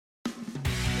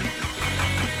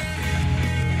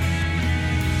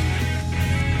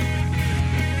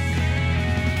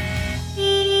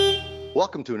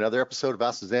Welcome to another episode of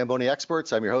Ask the Zamboni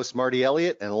Experts. I'm your host, Marty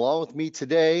Elliott, and along with me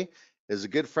today is a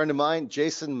good friend of mine,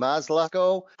 Jason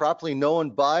Maslako, properly known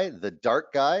by the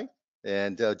Dart Guy.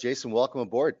 And Jason, welcome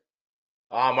aboard.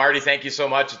 Marty, thank you so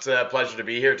much. It's a pleasure to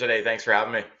be here today. Thanks for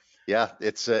having me. Yeah,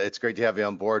 it's great to have you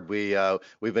on board. We've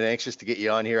been anxious to get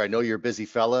you on here. I know you're a busy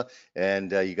fella,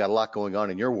 and you got a lot going on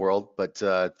in your world, but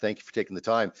thank you for taking the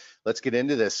time. Let's get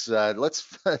into this.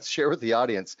 Let's share with the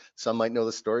audience. Some might know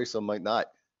the story, some might not.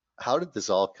 How did this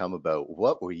all come about?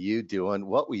 What were you doing?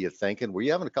 What were you thinking? Were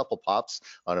you having a couple pops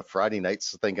on a Friday night,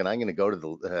 thinking I'm going to go to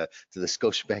the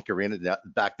Scotiabank Arena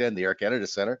back then, the Air Canada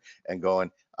Center, and going,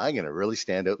 I'm going to really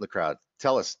stand out in the crowd?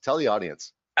 Tell the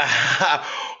audience.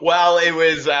 Well, it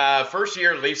was first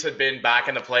year Leafs had been back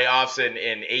in the playoffs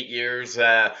in 8 years.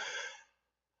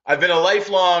 I've been a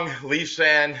lifelong Leafs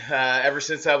fan ever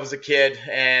since I was a kid,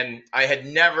 and I had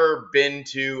never been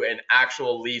to an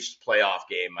actual Leafs playoff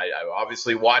game. I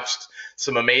obviously watched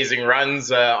some amazing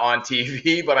runs on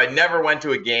TV, but I never went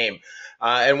to a game.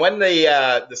 And when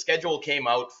the schedule came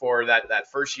out for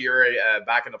that first year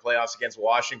back in the playoffs against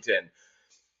Washington,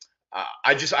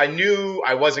 I knew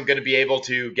I wasn't going to be able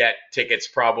to get tickets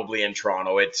probably in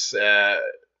Toronto.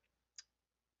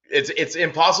 It's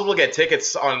impossible to get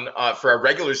tickets on for a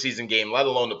regular season game, let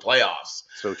alone the playoffs.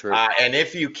 So true. And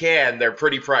if you can, they're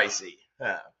pretty pricey.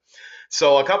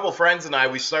 So a couple friends and I,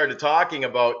 we started talking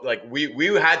about like we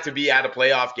had to be at a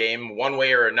playoff game one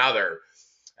way or another,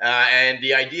 and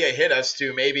the idea hit us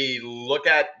to maybe look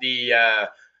at the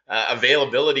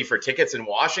availability for tickets in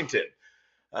Washington.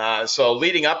 So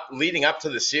leading up to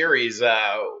the series,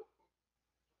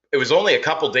 it was only a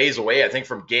couple days away, I think,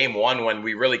 from game one when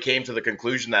we really came to the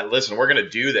conclusion that, listen, we're going to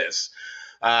do this.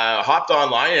 Hopped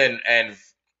online and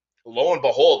lo and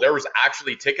behold, there was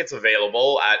actually tickets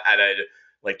available at a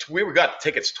we got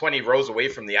tickets 20 rows away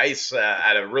from the ice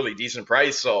at a really decent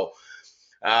price. So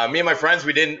me and my friends,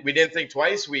 we didn't think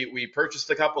twice. We purchased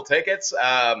a couple tickets.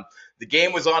 The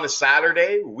game was on a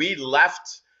Saturday. We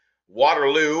left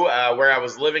Waterloo, where I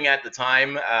was living at the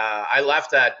time. I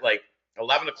left at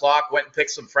 11 o'clock, went and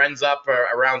picked some friends up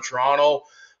around Toronto,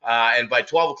 and by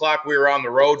 12 o'clock we were on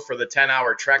the road for the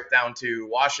 10-hour trek down to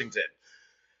Washington.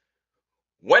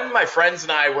 When my friends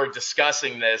and I were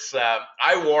discussing this,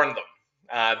 I warned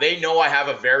them. They know I have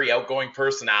a very outgoing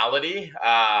personality.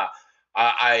 I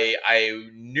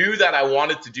knew that I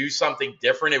wanted to do something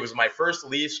different. It was my first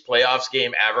Leafs playoffs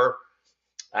game ever.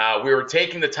 We were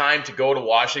taking the time to go to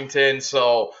Washington,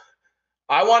 so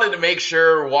I wanted to make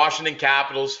sure Washington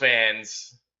Capitals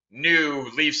fans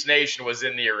knew Leafs Nation was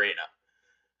in the arena.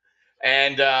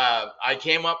 And I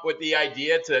came up with the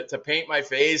idea to paint my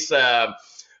face.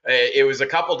 It was a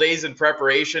couple days in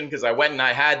preparation because I went and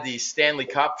I had the Stanley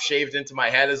Cup shaved into my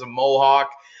head as a mohawk.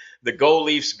 The Go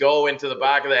Leafs Go into the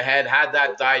back of the head, had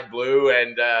that dyed blue.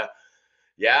 And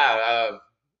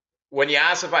when you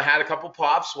asked if I had a couple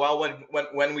pops, well,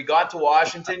 when we got to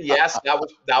Washington, yes,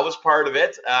 that was part of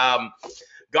it.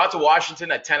 Got to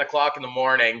Washington at 10 o'clock in the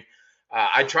morning.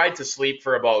 I tried to sleep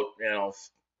for about,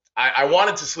 I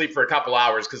wanted to sleep for a couple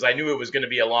hours because I knew it was going to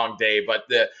be a long day. But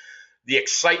the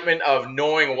excitement of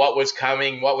knowing what was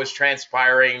coming, what was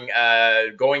transpiring,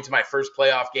 going to my first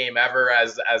playoff game ever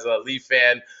as a Leaf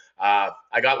fan, I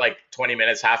got 20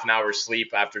 minutes, half an hour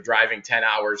sleep after driving 10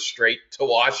 hours straight to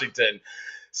Washington.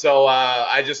 So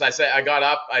I got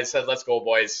up. I said, "Let's go,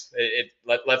 boys.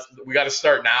 We got to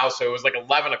start now." So it was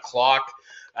 11 o'clock.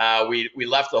 We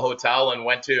left the hotel and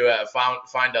went to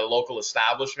find a local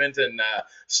establishment and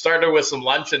started with some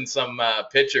lunch and some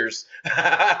pictures.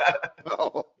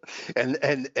 Oh, and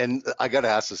I got to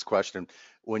ask this question: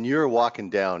 when you're walking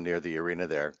down near the arena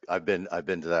there, I've been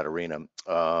to that arena.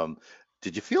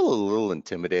 Did you feel a little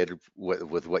intimidated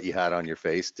with what you had on your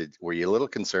face? Were you a little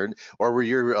concerned, or were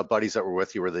your buddies that were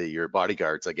with you your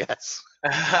bodyguards, I guess?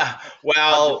 How'd you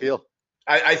Well, feel?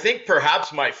 I think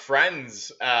perhaps my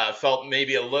friends felt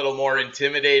maybe a little more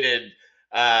intimidated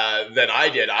than I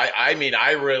did. I mean,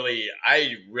 I really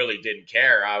didn't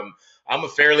care. I'm a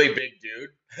fairly big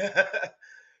dude, Yep.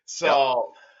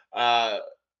 so I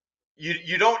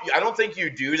don't think you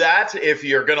do that if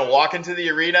you're gonna walk into the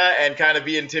arena and kind of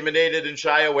be intimidated and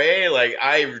shy away.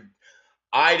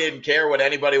 I didn't care what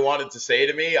anybody wanted to say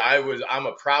to me. I'm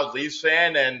a proud Leafs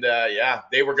fan, and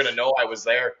they were gonna know I was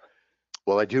there.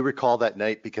 Well, I do recall that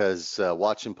night because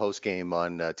watching post game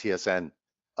on TSN,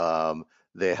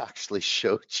 they actually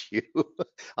showed you.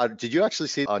 Did you actually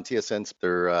see on TSN's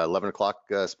their 11 o'clock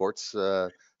sports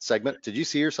segment? Did you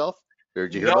see yourself, or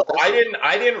did you hear No, about this?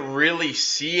 I didn't really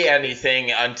see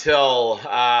anything until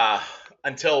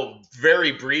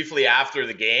very briefly after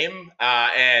the game,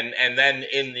 and then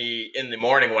in the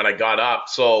morning when I got up.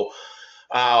 So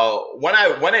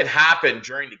when it happened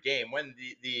during the game, when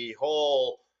the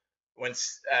whole when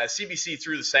CBC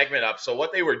threw the segment up, so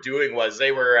what they were doing was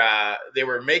they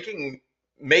were making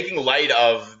light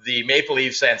of the Maple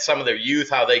Leafs and some of their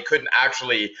youth, how they couldn't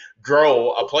actually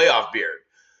grow a playoff beard.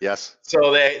 Yes.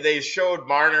 So they showed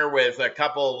Marner with a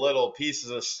couple little pieces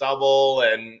of stubble,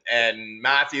 and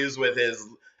Matthews with his,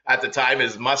 at the time,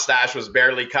 his mustache was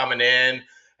barely coming in.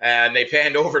 And they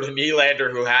panned over to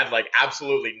Nylander, who had like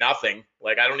absolutely nothing.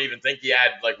 Like, I don't even think he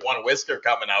had like one whisker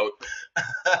coming out.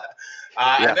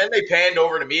 Yeah. And then they panned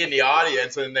over to me in the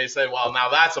audience, and they said, well, now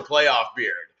that's a playoff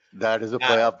beard. That is a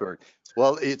playoff beard.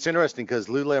 Well, it's interesting because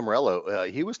Lou Lamoriello,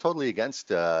 he was totally against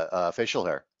facial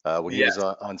hair when he was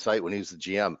on site, when he was the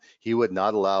GM. He would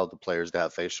not allow the players to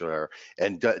have facial hair.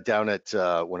 And down at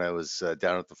when I was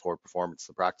down at the Ford Performance,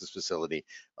 the practice facility,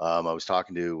 I was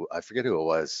talking to, I forget who it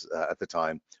was at the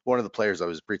time, one of the players I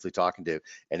was briefly talking to,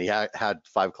 and he had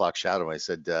 5 o'clock shadow. And I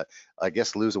said, I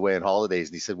guess Lou's away on holidays.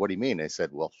 And he said, what do you mean? I said,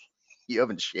 well, you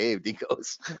haven't shaved. He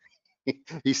goes,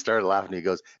 he started laughing. He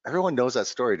goes, everyone knows that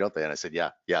story, don't they? And I said,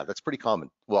 yeah, that's pretty common.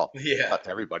 Well, not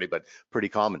to everybody, but pretty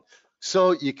common.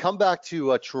 So you come back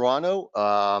to Toronto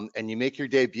and you make your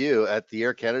debut at the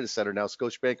Air Canada Centre, now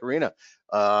Scotiabank Arena.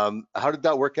 How did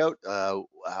that work out?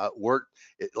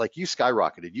 Like, you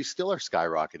skyrocketed. You still are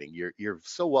skyrocketing. You're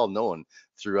so well known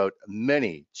throughout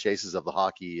many chases of the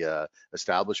hockey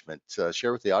establishment.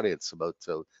 Share with the audience about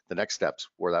the next steps,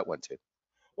 where that went to.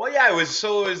 Well, yeah, it was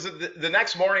the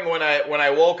next morning when I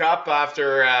woke up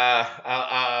after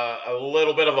a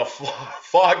little bit of a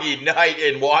foggy night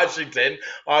in Washington,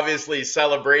 obviously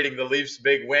celebrating the Leafs'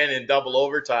 big win in double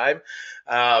overtime.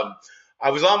 I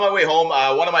was on my way home.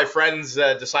 One of my friends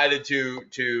decided to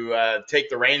take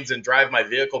the reins and drive my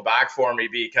vehicle back for me,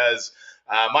 because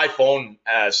my phone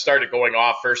started going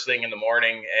off first thing in the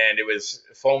morning, and it was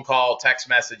phone call, text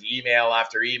message, email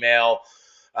after email.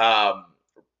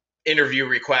 Interview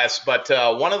requests, but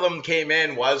one of them came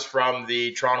in was from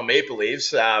the Toronto Maple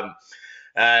Leafs, and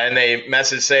they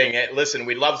messaged saying, hey, listen,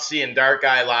 we loved seeing Dark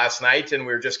Guy last night, and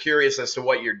we were just curious as to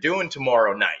what you're doing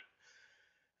tomorrow night.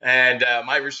 And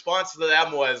my response to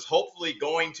them was, hopefully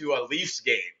going to a Leafs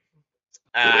game.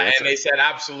 And they said,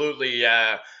 absolutely,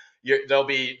 there'll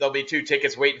be 2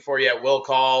 tickets waiting for you at Will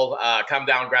Call. Come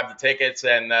down, grab the tickets.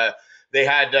 And they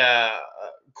had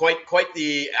quite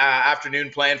the afternoon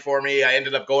planned for me. I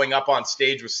ended up going up on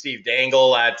stage with Steve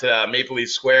Dangle at Maple Leaf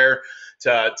Square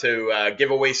to give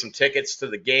away some tickets to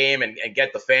the game and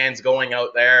get the fans going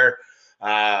out there.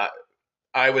 I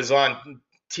was on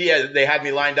they had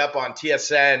me lined up on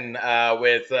TSN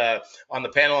with on the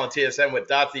panel on TSN with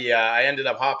Duthie. I ended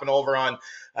up hopping over on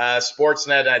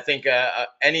Sportsnet. I think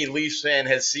any Leafs fan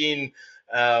has seen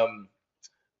me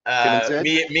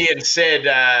and Sid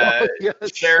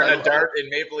sharing a dart in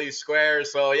Maple Leaf Square.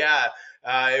 So yeah,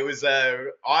 it was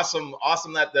awesome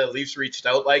that the Leafs reached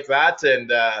out like that and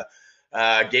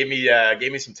gave me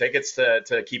some tickets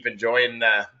to keep enjoying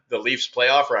the Leafs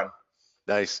playoff run.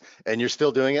 Nice. And you're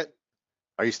still doing it?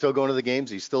 Are you still going to the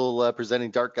games? Are you still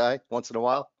presenting Dark Guy once in a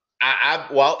while?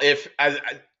 Well, if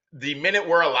the minute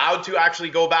we're allowed to actually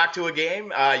go back to a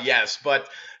game, yes. But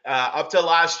up to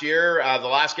last year, the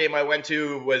last game I went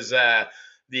to was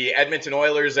the Edmonton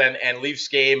Oilers and Leafs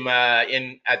game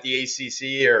at the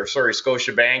ACC, or sorry,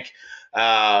 Scotiabank,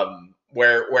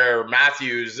 where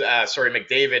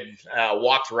McDavid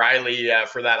walked Riley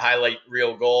for that highlight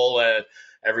reel goal.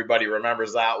 Everybody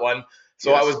remembers that one. So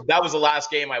yes. That was the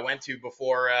last game I went to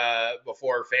before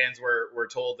fans were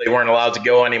told they weren't allowed to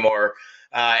go anymore.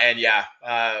 And yeah,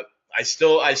 I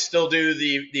still do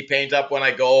the paint up when I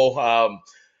go.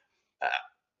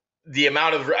 The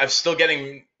amount of I'm still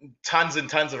getting tons and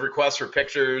tons of requests for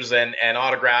pictures and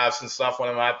autographs and stuff when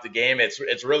I'm at the game.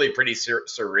 It's really pretty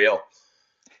surreal.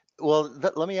 Well,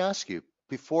 let me ask you,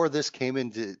 before this came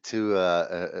into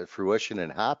fruition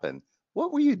and happened,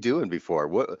 what were you doing before?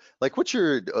 What's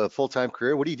your full-time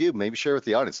career? What do you do? Maybe share with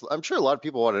the audience. I'm sure a lot of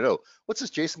people want to know, what's this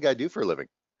Jason guy do for a living?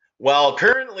 Well,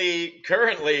 currently,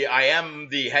 I am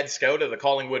the head scout of the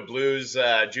Collingwood Blues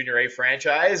Junior A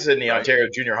franchise in the Ontario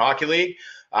Junior Hockey League.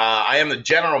 I am the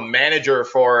general manager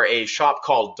for a shop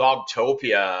called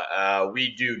Dogtopia.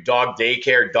 We do dog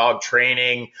daycare, dog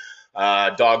training,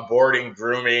 dog boarding,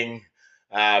 grooming,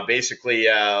 basically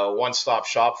a one-stop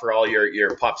shop for all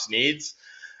your pups' needs.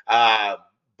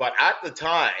 But at the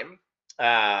time,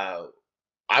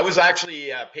 I was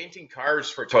actually painting cars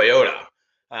for Toyota,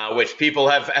 which people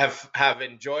have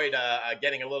enjoyed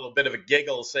getting a little bit of a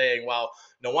giggle, saying, well,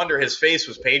 no wonder his face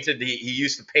was painted. He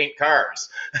used to paint cars.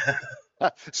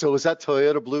 So was that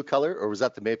Toyota blue color, or was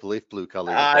that the Maple Leaf blue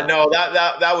color? No,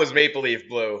 that was Maple Leaf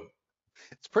blue.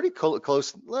 It's pretty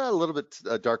close, well, a little bit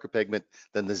darker pigment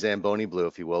than the Zamboni blue,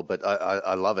 if you will, but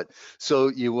I love it. So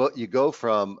you go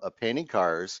from painting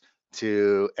cars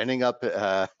to ending up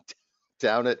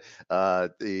down at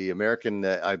the American,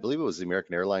 I believe it was the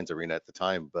American Airlines Arena at the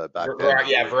time, but back then,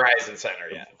 Yeah, Verizon Center.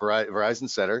 Yeah. Verizon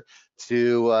Center,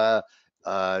 to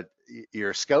uh, you're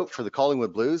a scout for the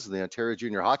Collingwood Blues in the Ontario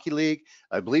Junior Hockey League.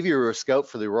 I believe you were a scout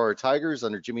for the Aurora Tigers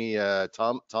under Jimmy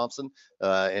Thompson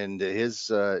and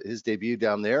his debut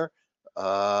down there.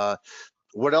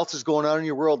 What else is going on in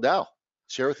your world now?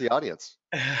 Share with the audience.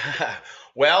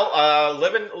 Well,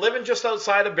 living just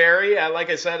outside of Barrie. Like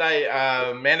I said,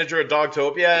 I manager at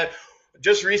Dogtopia.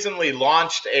 Just recently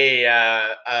launched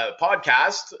a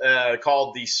podcast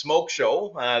called The Smoke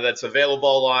Show that's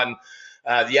available on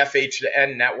the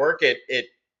FHN network. It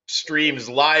streams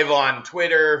live on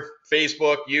Twitter,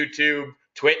 Facebook, YouTube,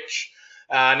 Twitch,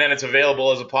 and then it's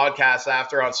available as a podcast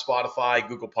after on Spotify,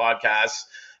 Google Podcasts.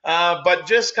 But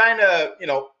just kind of,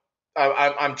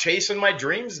 I'm chasing my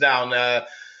dreams down.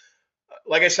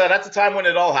 Like I said, at the time when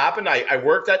it all happened, I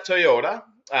worked at Toyota.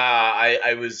 I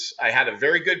had a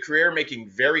very good career, making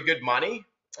very good money.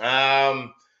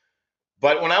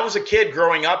 But when I was a kid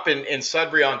growing up in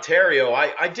Sudbury, Ontario,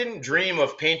 I didn't dream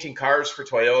of painting cars for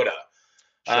Toyota.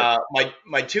 Sure.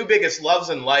 My two biggest loves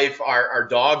in life are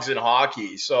dogs and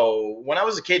hockey. So when I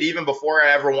was a kid, even before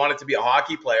I ever wanted to be a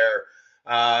hockey player,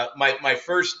 my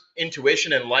first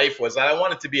intuition in life was that I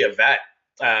wanted to be a vet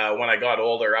when I got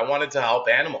older. I wanted to help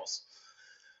animals.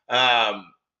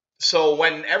 So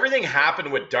when everything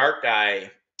happened with Dark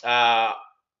Guy,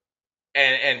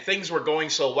 and things were going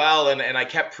so well, and I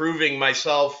kept proving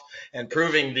myself and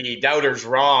proving the doubters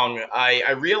wrong,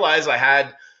 I realized I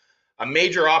had a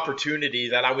major opportunity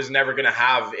that I was never going to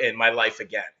have in my life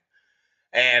again.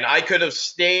 And I could have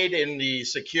stayed in the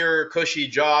secure, cushy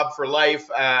job for life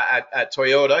at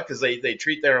Toyota because they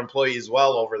treat their employees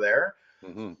well over there.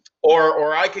 Mm-hmm.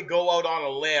 Or I could go out on a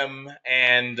limb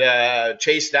and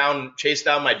chase down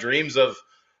my dreams of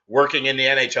working in the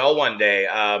NHL one day.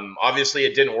 Obviously,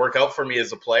 it didn't work out for me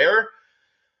as a player,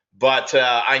 but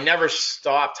I never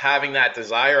stopped having that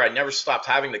desire. I never stopped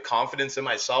having the confidence in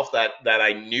myself that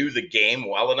I knew the game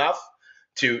well enough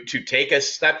to take a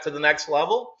step to the next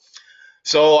level.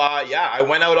 So I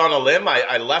went out on a limb.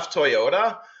 I left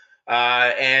Toyota,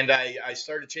 and I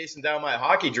started chasing down my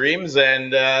hockey dreams.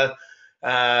 And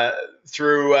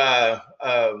through a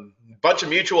bunch of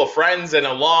mutual friends and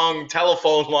a long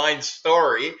telephone line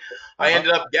story, I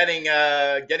ended up getting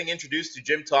introduced to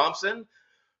Jim Thompson,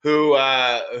 who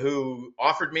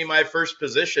offered me my first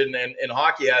position in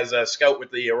hockey as a scout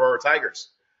with the Aurora Tigers.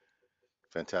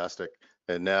 Fantastic.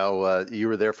 And now you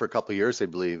were there for a couple of years, I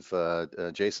believe,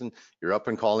 Jason. You're up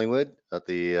in Collingwood at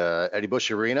the Eddie Bush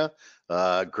Arena.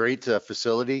 Great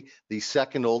facility. The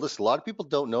second oldest. A lot of people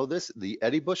don't know this. The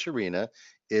Eddie Bush Arena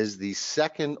is the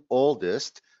second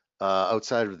oldest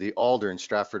outside of the Alder in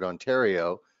Stratford,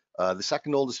 Ontario. The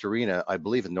second oldest arena, I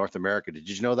believe, in North America. Did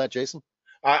you know that, Jason?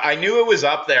 I knew it was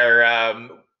up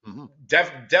there. Mm-hmm.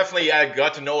 Definitely, I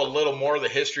got to know a little more of the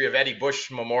history of Eddie Bush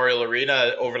Memorial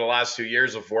Arena over the last 2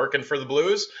 years of working for the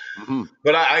Blues. Mm-hmm.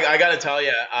 But I got to tell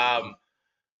you,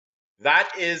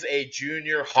 that is a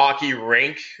junior hockey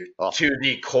rink to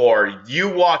the core.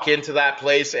 You walk into that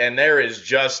place, and there is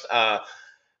just an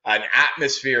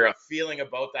atmosphere, a feeling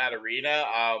about that arena.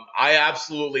 I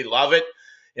absolutely love it.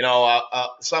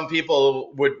 Some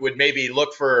people would maybe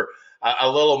look for a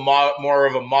little more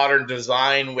of a modern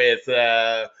design with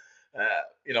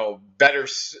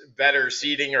better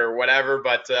seating or whatever,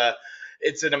 but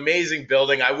it's an amazing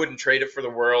building. I wouldn't trade it for the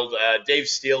world. Dave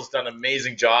Steele's done an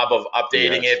amazing job of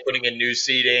updating it, putting in new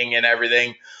seating and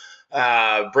everything,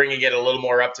 bringing it a little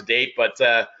more up to date. But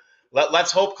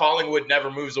let's hope Collingwood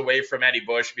never moves away from Eddie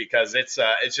Bush, because it's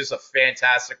just a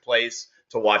fantastic place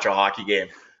to watch a hockey game.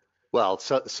 Well,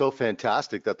 so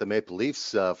fantastic that the Maple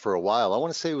Leafs, for a while, I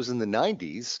want to say it was in the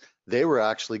 90s, they were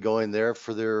actually going there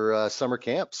for their summer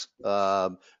camps,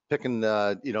 picking,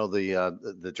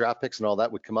 the draft picks and all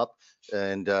that would come up.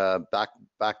 And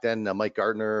back then, Mike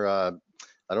Gardner,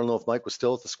 I don't know if Mike was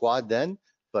still with the squad then,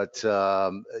 but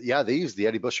they used the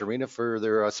Eddie Bush Arena for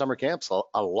their summer camps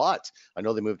a lot. I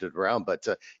know they moved it around, but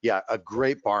a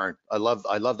great barn. I love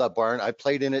that barn. I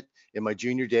played in it in my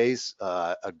junior days.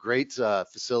 A great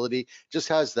facility. Just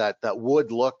has that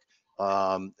wood look.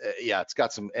 It's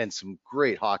got some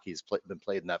great hockey has been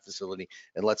played in that facility,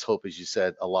 and let's hope, as you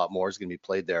said, a lot more is going to be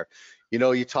played there.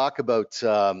 You talk about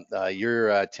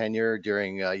your tenure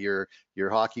during your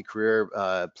hockey career,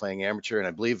 playing amateur, and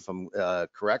I believe, if I'm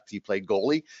correct, you played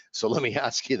goalie. So let me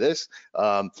ask you this: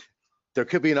 there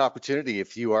could be an opportunity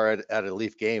if you are at a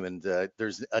Leaf game and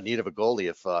there's a need of a goalie.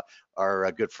 If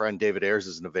our good friend David Ayres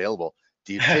isn't available,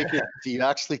 do you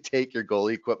actually take your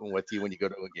goalie equipment with you when you go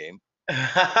to a game?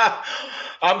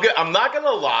 I'm not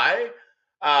gonna lie,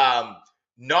 um,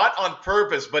 not on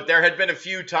purpose, but there had been a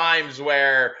few times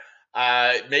where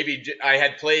maybe I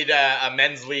had played a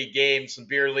men's league game, some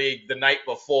beer league the night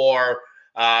before.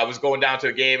 I was going down to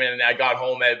a game and I got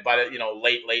home at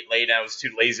late, and I was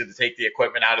too lazy to take the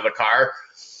equipment out of the car.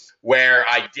 Where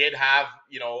I did have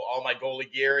all my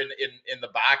goalie gear in the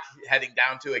back heading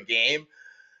down to a game.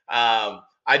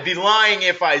 I'd be lying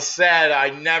if I said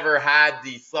I never had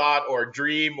the thought or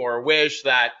dream or wish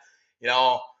that,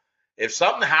 if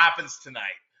something happens tonight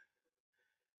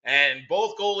and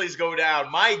both goalies go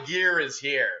down, my gear is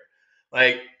here.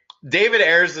 Like David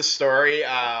Ayres, the story,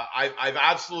 I've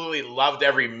absolutely loved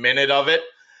every minute of it.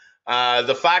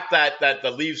 The fact that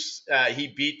the Leafs, he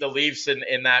beat the Leafs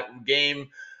in that game,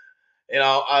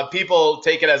 people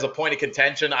take it as a point of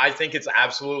contention. I think it's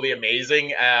absolutely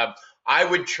amazing. I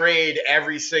would trade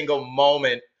every single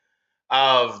moment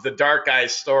of the Dark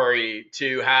Guys story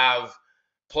to have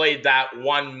played that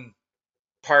one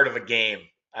part of a game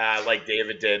like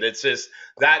David did. It's just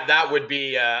that would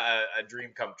be a dream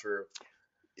come true.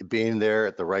 Being there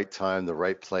at the right time, the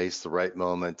right place, the right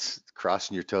moment,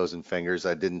 crossing your toes and fingers.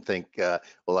 I didn't think.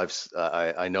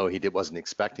 I know he wasn't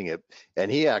expecting it,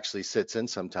 and he actually sits in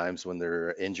sometimes when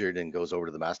they're injured and goes over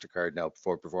to the Mastercard now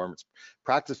for performance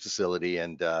practice facility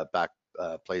and back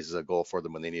plays a goal for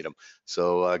them when they need him.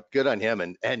 So good on him,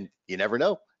 and you never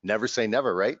know. Never say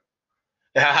never, right?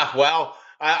 Yeah, well,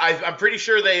 I'm pretty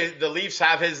sure the Leafs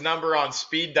have his number on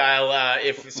speed dial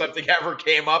if something ever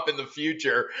came up in the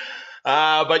future.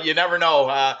 But you never know.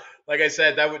 Like I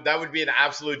said, that would be an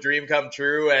absolute dream come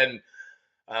true, and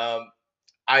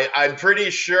I'm pretty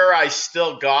sure I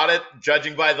still got it,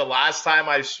 judging by the last time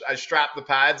I strapped the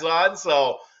pads on.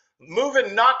 So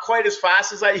moving not quite as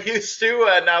fast as I used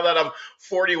to now that I'm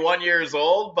 41 years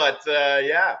old, but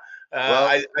yeah, Well,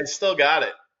 I still got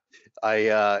it.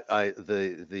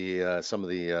 Some of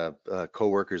the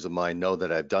coworkers of mine know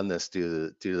that I've done this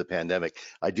due to the pandemic.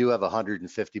 I do have a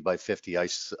 150 by 50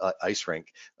 ice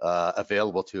rink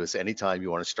available to us anytime you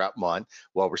want to strap them on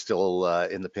while we're still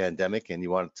in the pandemic and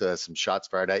you want some shots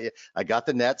fired at you. I got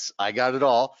the nets, I got it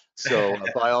all. So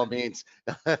by all means,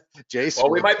 Jason.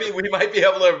 Well, we might be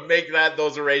able to make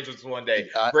those arrangements one day.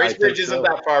 Bracebridge isn't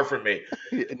that far from me.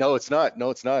 No, it's not. No,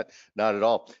 it's not. Not at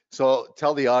all. So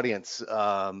tell the audience,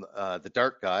 the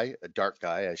dark guy,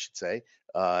 I should say,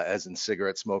 as in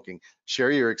cigarette smoking. Share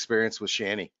your experience with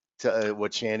Shanny.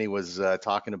 What Shanny was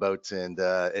talking about and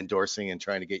endorsing and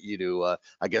trying to get you to,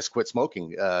 I guess, quit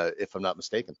smoking, if I'm not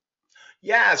mistaken.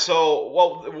 Yeah.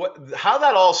 So, how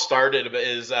that all started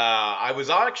is I was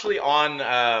actually on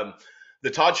the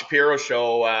Todd Shapiro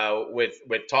show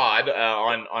with Todd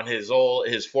on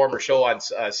his former show on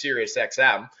Sirius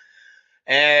XM,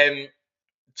 and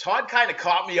Todd kind of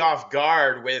caught me off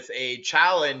guard with a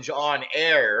challenge on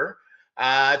air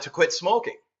to quit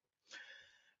smoking.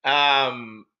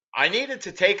 I needed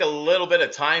to take a little bit of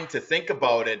time to think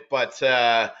about it, but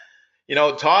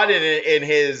Todd in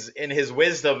his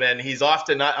wisdom, and he's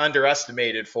often not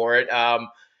underestimated for it.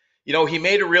 He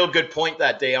made a real good point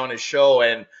that day on his show,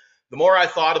 and the more I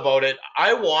thought about it,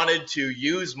 I wanted to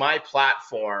use my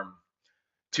platform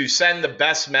to send the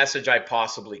best message I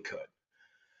possibly could.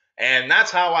 And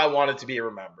that's how I wanted to be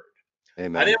remembered.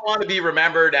 Amen. I didn't want to be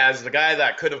remembered as the guy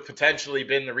that could have potentially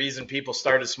been the reason people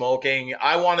started smoking.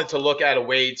 I wanted to look at a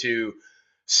way to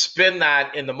spin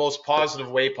that in the most positive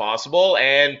way possible.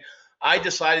 And I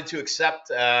decided to accept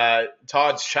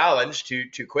Todd's challenge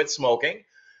to quit smoking.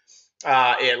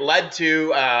 It led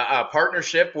to a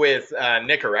partnership with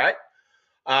Nicorette.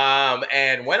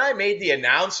 And when I made the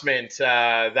announcement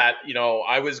that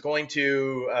I was going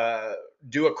to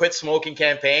do a quit smoking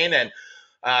campaign and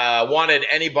wanted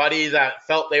anybody that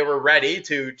felt they were ready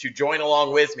to join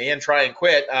along with me and try and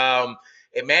quit,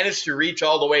 it managed to reach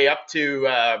all the way up to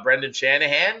Brendan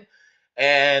Shanahan.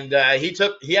 And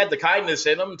he had the kindness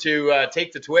in him to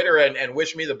take to Twitter and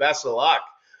wish me the best of luck.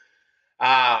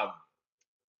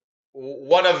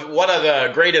 One of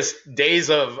the greatest days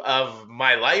of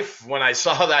my life when I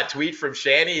saw that tweet from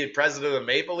Shanny, president of the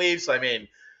Maple Leafs. I mean,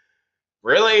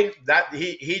 really, that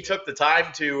he took the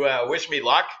time to wish me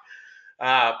luck.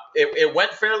 It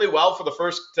went fairly well for the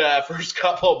first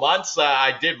couple of months.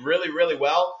 I did really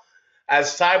well.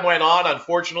 As time went on,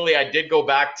 unfortunately, I did go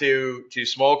back to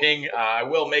smoking. I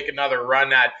will make another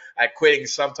run at quitting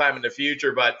sometime in the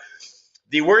future. But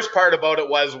the worst part about it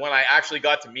was when I actually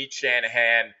got to meet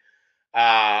Shanahan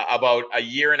about a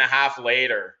year and a half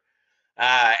later.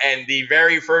 And the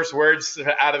very first words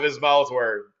out of his mouth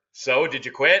were, "So, did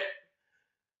you quit?"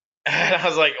 And I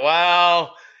was like,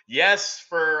 "Well, yes,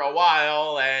 for a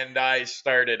while." And I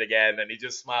started again. And he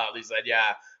just smiled. He said,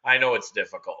 "Yeah, I know it's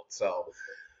difficult." So,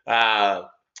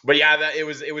 but yeah, it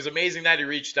was amazing that he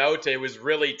reached out. It was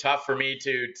really tough for me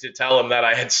to tell him that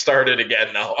I had started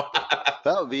again though.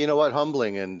 Well, you know what,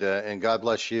 humbling, and God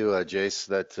bless you, Jace.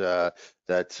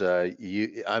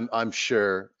 I'm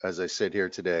sure, as I sit here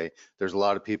today, there's a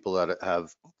lot of people that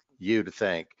have you to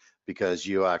thank because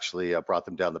you actually brought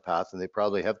them down the path, and they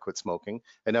probably have quit smoking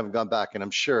and haven't gone back. And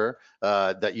I'm sure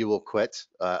that you will quit.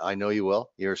 I know you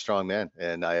will. You're a strong man,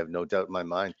 and I have no doubt in my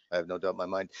mind.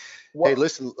 Hey,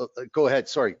 listen, go ahead.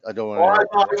 Sorry, I don't want to.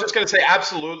 Well, I was just going to say,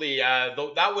 absolutely.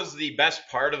 That was the best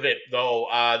part of it, though.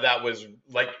 That was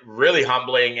like really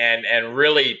humbling and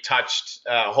really touched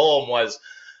home was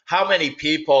how many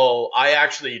people I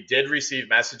actually did receive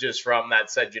messages from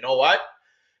that said, "You know what?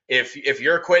 If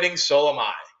you're quitting, so am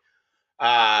I."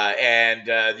 And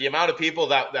the amount of people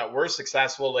that were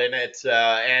successful in it,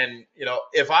 and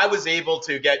if I was able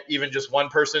to get even just one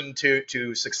person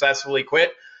to successfully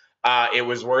quit, it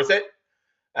was worth it.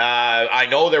 I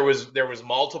know there was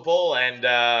multiple,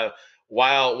 and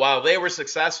while they were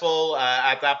successful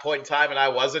at that point in time, and I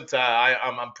wasn't,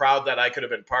 I'm proud that I could have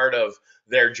been part of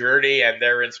their journey and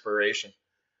their inspiration.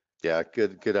 Yeah,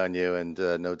 good on you, and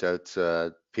no doubt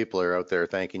people are out there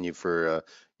thanking you for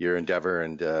your endeavor,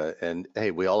 and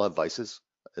hey, we all have vices.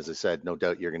 As I said, no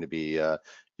doubt you're going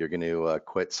to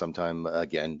quit sometime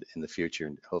again in the future,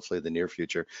 and hopefully the near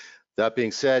future. That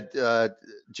being said,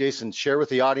 Jason, share with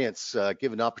the audience,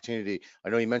 give an opportunity. I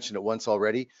know you mentioned it once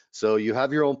already, so you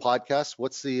have your own podcast.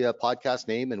 What's the podcast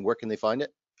name, and where can they find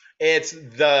it? It's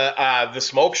the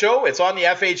Smoke Show. It's on the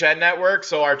FHN network.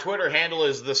 So our Twitter handle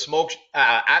is the Smoke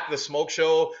at the Smoke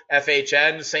Show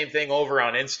FHN. Same thing over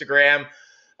on Instagram.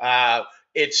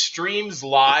 It streams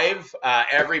live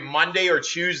every Monday or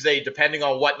Tuesday, depending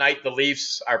on what night the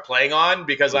Leafs are playing on,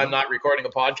 because I'm not recording a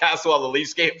podcast while the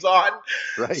Leafs game's on.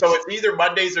 Right. So it's either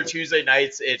Mondays or Tuesday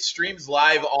nights. It streams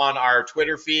live on our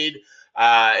Twitter feed.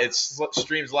 It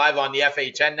streams live on the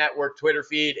FHN network Twitter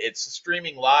feed. It's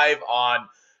streaming live on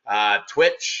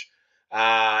Twitch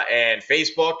and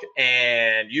Facebook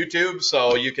and YouTube,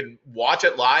 so you can watch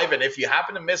it live. And if you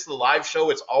happen to miss the live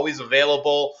show, it's always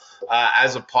available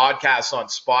as a podcast on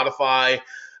Spotify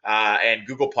and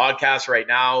Google Podcasts. Right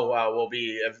now, we'll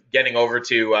be getting over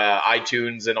to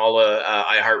iTunes and all the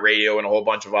iHeartRadio and a whole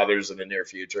bunch of others in the near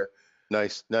future.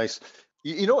 Nice.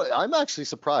 You know, I'm actually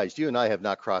surprised you and I have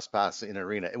not crossed paths in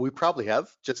arena, and we probably have.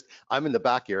 Just I'm in the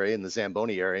back area, in the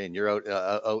Zamboni area, and you're out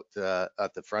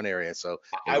at the front area. So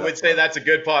I would say that's a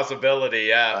good possibility.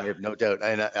 Yeah, I have no doubt,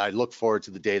 and I look forward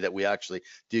to the day that we actually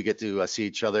do get to see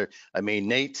each other. I mean,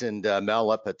 Nate and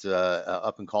Mel up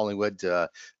in Collingwood,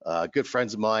 good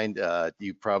friends of mine.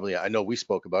 You probably, I know we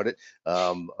spoke about it.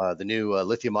 The new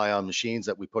lithium-ion machines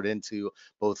that we put into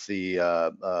both the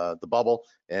bubble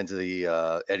and to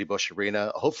the Eddie Bush Arena.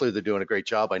 Hopefully they're doing a great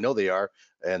job. I know they are,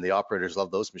 and the operators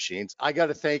love those machines. I got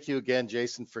to thank you again,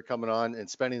 Jason, for coming on and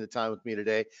spending the time with me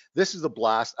today. This is a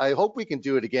blast. I hope we can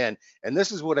do it again. And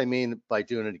this is what I mean by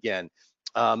doing it again.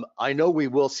 I know we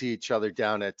will see each other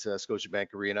down at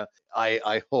Scotiabank Arena.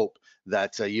 I hope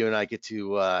that you and I get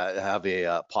to have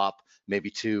a pop, maybe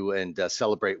two, and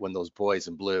celebrate when those boys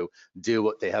in blue do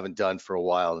what they haven't done for a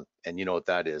while. And you know what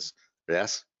that is.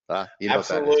 Yes? You know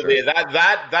absolutely.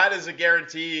 That is a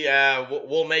guarantee.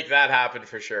 We'll make that happen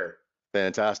for sure.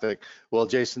 Fantastic. Well,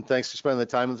 Jason, thanks for spending the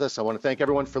time with us. I want to thank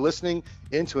everyone for listening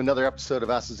into another episode of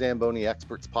Ask the Zamboni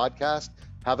Experts podcast.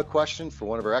 Have a question for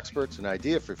one of our experts, an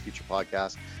idea for a future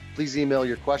podcast, please email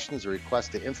your questions or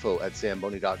request to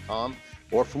info@zamboni.com.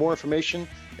 Or for more information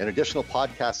and additional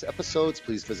podcast episodes,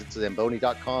 please visit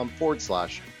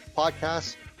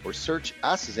zamboni.com/podcasts or search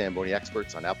Ask the Zamboni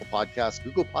Experts on Apple Podcasts,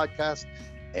 Google Podcasts,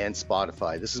 and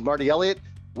Spotify. This is Marty Elliott,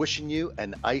 wishing you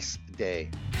an ice day.